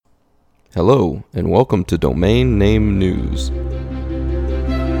Hello, and welcome to Domain Name News.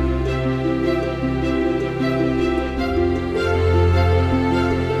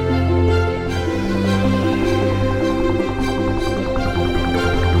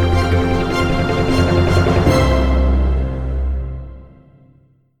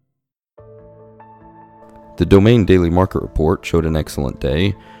 The Domain Daily Market Report showed an excellent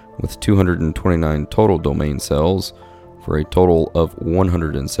day, with 229 total domain sales, for a total of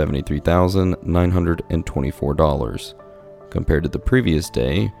 $173,924. Compared to the previous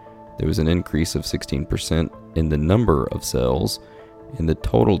day, there was an increase of 16% in the number of sales, and the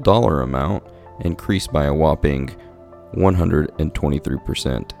total dollar amount increased by a whopping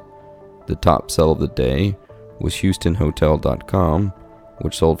 123%. The top sell of the day was HoustonHotel.com,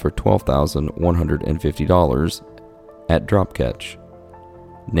 which sold for $12,150 at Dropcatch.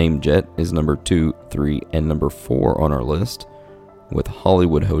 Namejet is number 2, 3, and number 4 on our list, with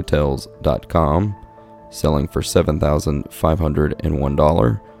HollywoodHotels.com selling for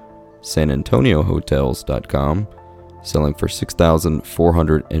 $7,501, SanAntonioHotels.com selling for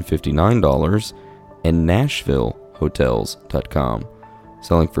 $6,459, and NashvilleHotels.com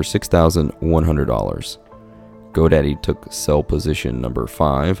selling for $6,100. GoDaddy took sell position number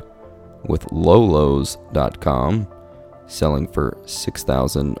 5, with Lolos.com selling for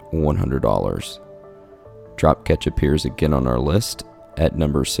 $6,100. Dropcatch appears again on our list at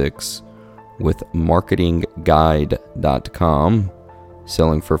number 6, with MarketingGuide.com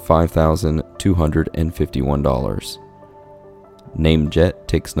selling for $5,251. Namejet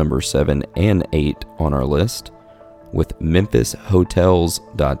takes number 7 and 8 on our list, with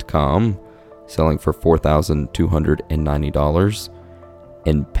MemphisHotels.com selling for $4,290,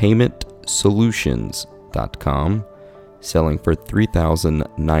 and PaymentSolutions.com selling for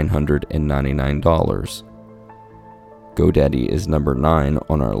 $3,999. GoDaddy is number 9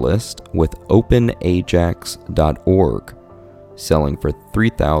 on our list, with OpenAjax.org selling for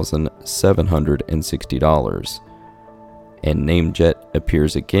 $3,760. And Namejet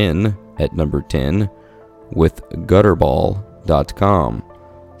appears again at number 10, with Gutterball.com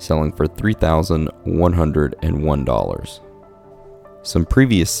selling for $3,101. Some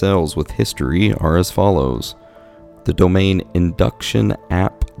previous sales with history are as follows. The domain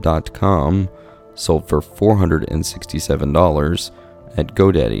InductionApp.com sold for $467 at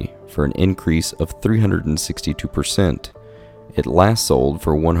GoDaddy for an increase of 362%. It last sold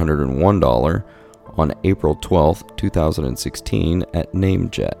for $101 on April 12, 2016 at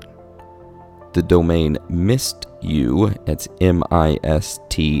Namejet. The domain MISTU, that's MISTU.com,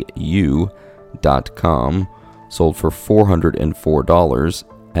 sold for $404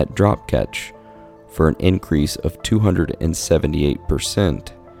 at Dropcatch for an increase of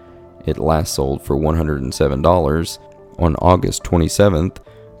 278%. It last sold for $107 on August 27,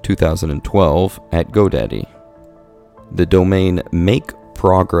 2012 at GoDaddy. The domain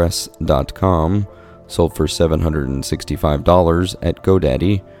MakeProgress.com sold for $765 at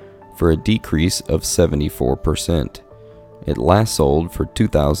GoDaddy for a decrease of 74%. It last sold for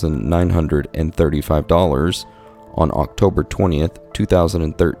 $2,935 on October 20th,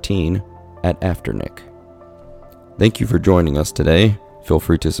 2013 at Afternic. Thank you for joining us today. Feel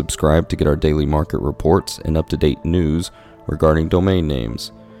free to subscribe to get our daily market reports and up-to-date news regarding domain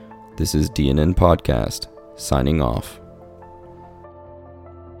names. This is DNN Podcast, signing off.